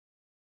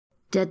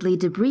Deadly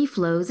debris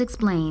flows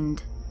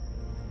explained.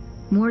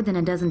 More than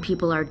a dozen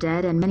people are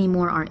dead and many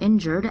more are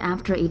injured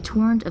after a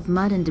torrent of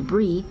mud and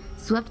debris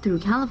swept through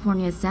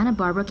California's Santa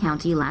Barbara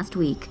County last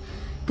week.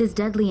 This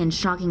deadly and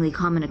shockingly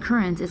common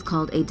occurrence is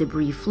called a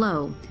debris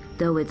flow,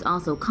 though it's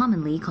also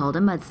commonly called a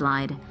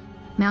mudslide.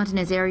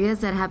 Mountainous areas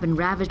that have been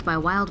ravaged by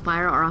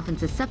wildfire are often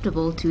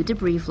susceptible to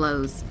debris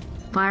flows.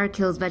 Fire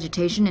kills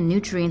vegetation and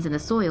nutrients in the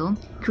soil,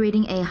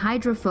 creating a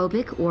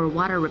hydrophobic or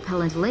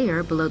water-repellent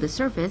layer below the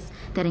surface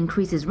that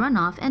increases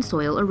runoff and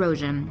soil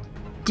erosion.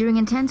 During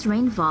intense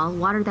rainfall,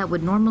 water that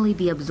would normally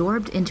be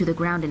absorbed into the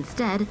ground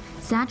instead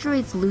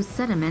saturates loose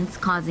sediments,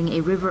 causing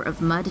a river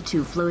of mud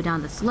to flow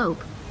down the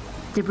slope.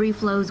 Debris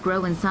flows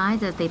grow in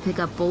size as they pick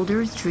up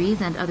boulders,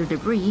 trees, and other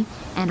debris,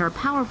 and are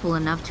powerful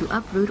enough to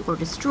uproot or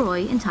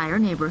destroy entire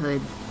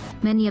neighborhoods.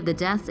 Many of the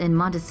deaths in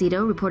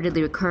Montecito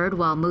reportedly occurred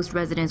while most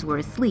residents were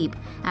asleep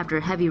after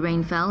heavy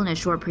rain fell in a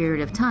short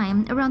period of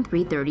time around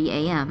 3:30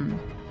 a.m.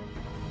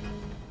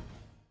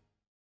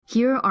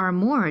 Here are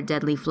more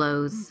deadly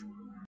flows.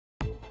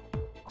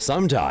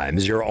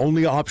 Sometimes your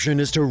only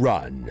option is to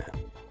run.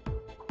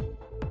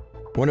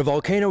 When a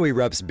volcano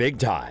erupts big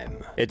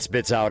time, it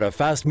spits out a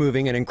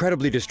fast-moving and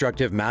incredibly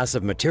destructive mass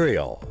of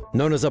material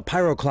known as a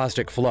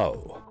pyroclastic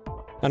flow.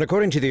 And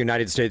according to the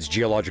United States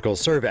Geological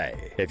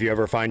Survey, if you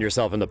ever find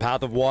yourself in the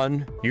path of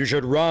one, you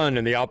should run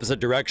in the opposite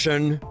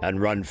direction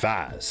and run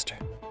fast.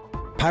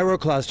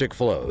 Pyroclastic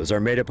flows are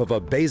made up of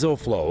a basal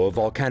flow of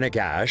volcanic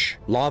ash,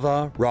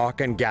 lava, rock,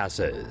 and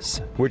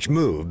gases, which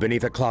move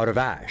beneath a cloud of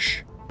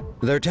ash.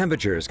 Their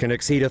temperatures can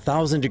exceed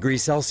 1,000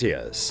 degrees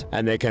Celsius,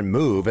 and they can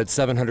move at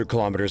 700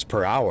 kilometers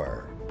per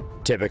hour.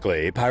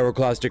 Typically,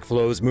 pyroclastic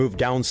flows move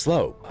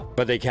downslope,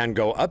 but they can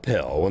go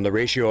uphill when the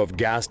ratio of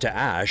gas to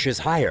ash is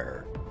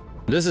higher.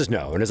 This is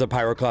known as a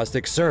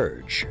pyroclastic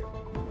surge.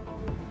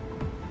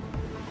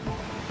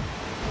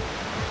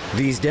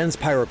 These dense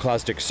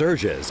pyroclastic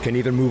surges can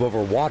even move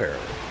over water.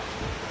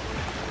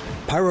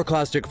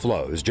 Pyroclastic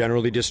flows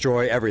generally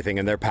destroy everything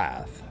in their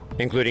path,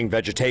 including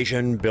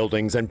vegetation,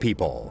 buildings, and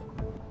people.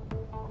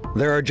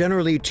 There are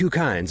generally two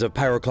kinds of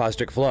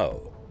pyroclastic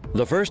flow.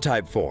 The first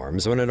type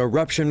forms when an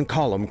eruption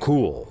column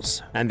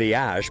cools, and the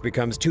ash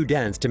becomes too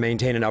dense to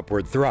maintain an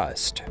upward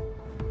thrust.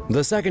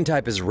 The second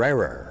type is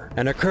rarer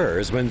and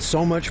occurs when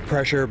so much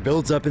pressure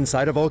builds up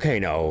inside a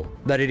volcano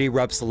that it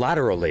erupts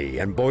laterally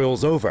and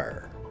boils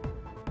over.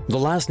 The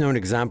last known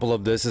example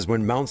of this is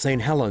when Mount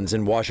St. Helens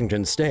in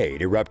Washington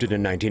State erupted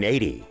in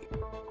 1980.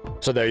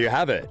 So there you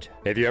have it.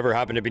 If you ever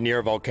happen to be near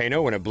a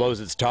volcano when it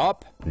blows its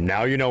top,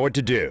 now you know what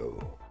to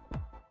do.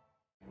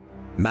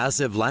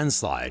 Massive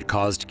landslide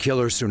caused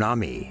killer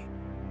tsunami.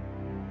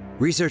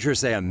 Researchers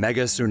say a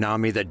mega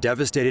tsunami that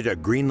devastated a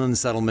Greenland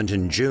settlement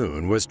in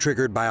June was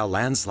triggered by a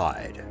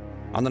landslide.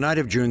 On the night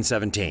of June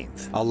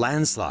 17th, a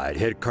landslide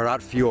hit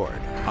Karat Fjord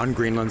on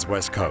Greenland's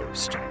west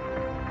coast.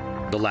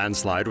 The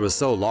landslide was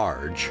so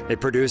large,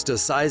 it produced a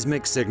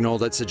seismic signal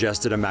that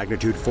suggested a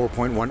magnitude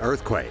 4.1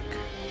 earthquake.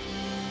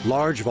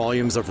 Large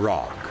volumes of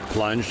rock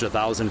plunged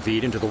 1,000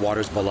 feet into the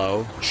waters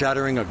below,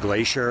 shattering a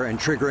glacier and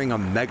triggering a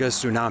mega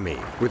tsunami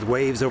with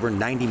waves over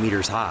 90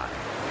 meters high.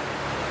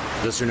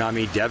 The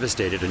tsunami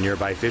devastated a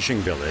nearby fishing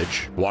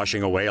village,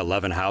 washing away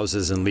 11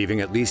 houses and leaving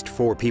at least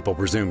 4 people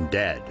presumed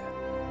dead.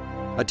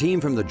 A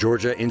team from the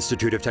Georgia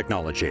Institute of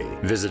Technology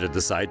visited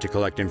the site to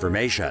collect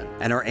information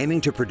and are aiming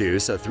to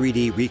produce a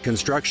 3D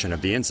reconstruction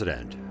of the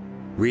incident.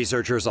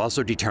 Researchers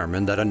also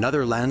determined that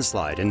another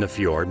landslide in the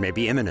fjord may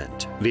be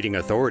imminent, leading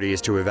authorities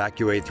to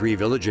evacuate 3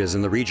 villages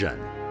in the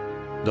region.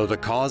 Though the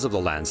cause of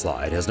the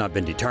landslide has not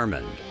been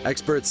determined,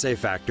 experts say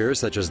factors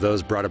such as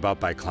those brought about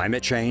by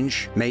climate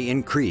change may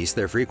increase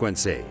their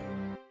frequency.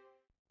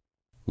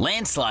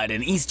 Landslide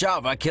in East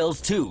Java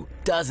kills 2,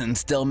 dozens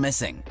still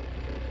missing.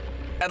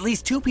 At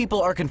least 2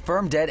 people are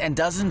confirmed dead and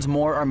dozens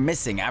more are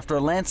missing after a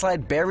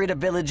landslide buried a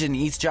village in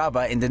East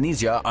Java,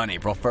 Indonesia on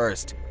April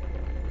 1st.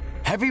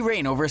 Heavy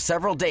rain over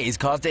several days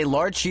caused a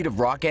large sheet of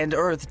rock and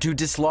earth to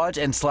dislodge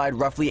and slide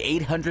roughly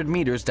 800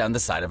 meters down the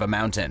side of a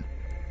mountain.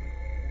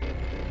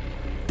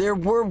 There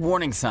were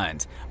warning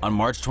signs. On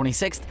March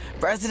 26th,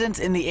 residents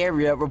in the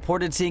area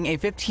reported seeing a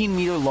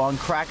 15-meter-long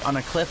crack on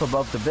a cliff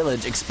above the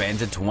village expand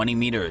to 20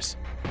 meters.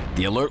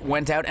 The alert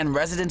went out and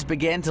residents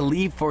began to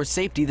leave for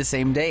safety the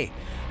same day.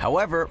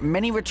 However,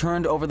 many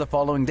returned over the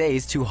following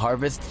days to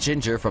harvest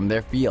ginger from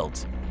their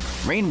fields.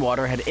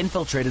 Rainwater had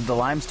infiltrated the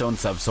limestone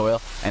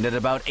subsoil, and at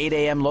about 8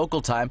 a.m.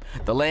 local time,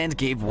 the land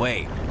gave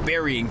way,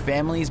 burying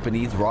families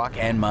beneath rock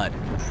and mud.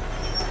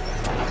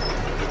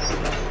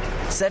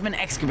 7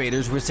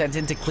 excavators were sent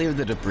in to clear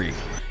the debris.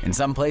 In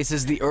some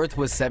places, the earth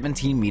was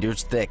 17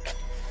 meters thick.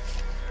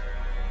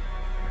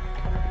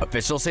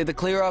 Officials say the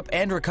clear-up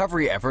and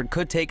recovery effort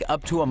could take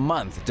up to a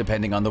month,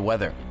 depending on the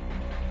weather.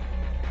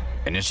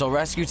 Initial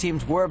rescue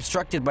teams were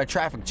obstructed by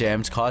traffic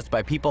jams caused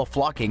by people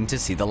flocking to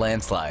see the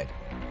landslide.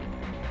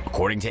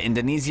 According to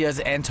Indonesia's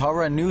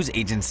Antara news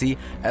agency,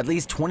 at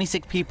least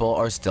 26 people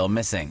are still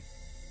missing.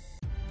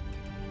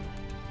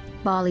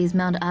 Bali's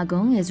Mount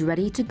Agung is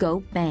ready to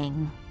go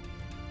bang.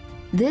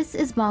 This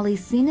is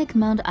Bali's scenic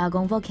Mount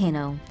Agung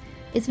volcano.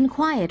 It's been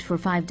quiet for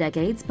 5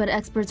 decades, but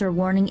experts are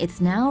warning it's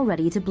now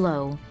ready to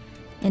blow.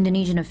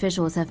 Indonesian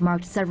officials have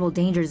marked several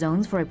danger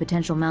zones for a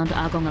potential Mount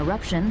Agung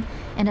eruption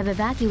and have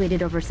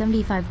evacuated over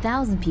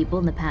 75,000 people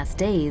in the past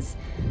days.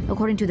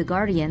 According to The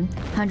Guardian,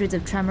 hundreds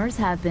of tremors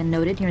have been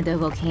noted near the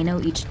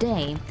volcano each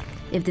day.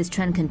 If this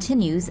trend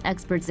continues,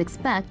 experts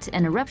expect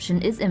an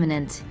eruption is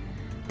imminent.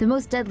 The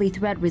most deadly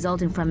threat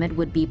resulting from it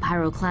would be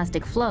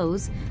pyroclastic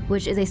flows,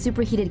 which is a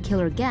superheated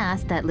killer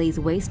gas that lays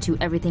waste to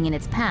everything in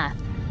its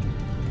path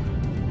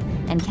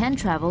and can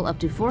travel up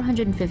to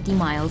 450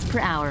 miles per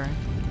hour.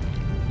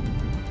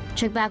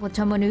 Check back with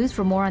Tomo News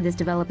for more on this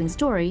developing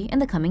story in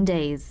the coming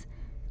days.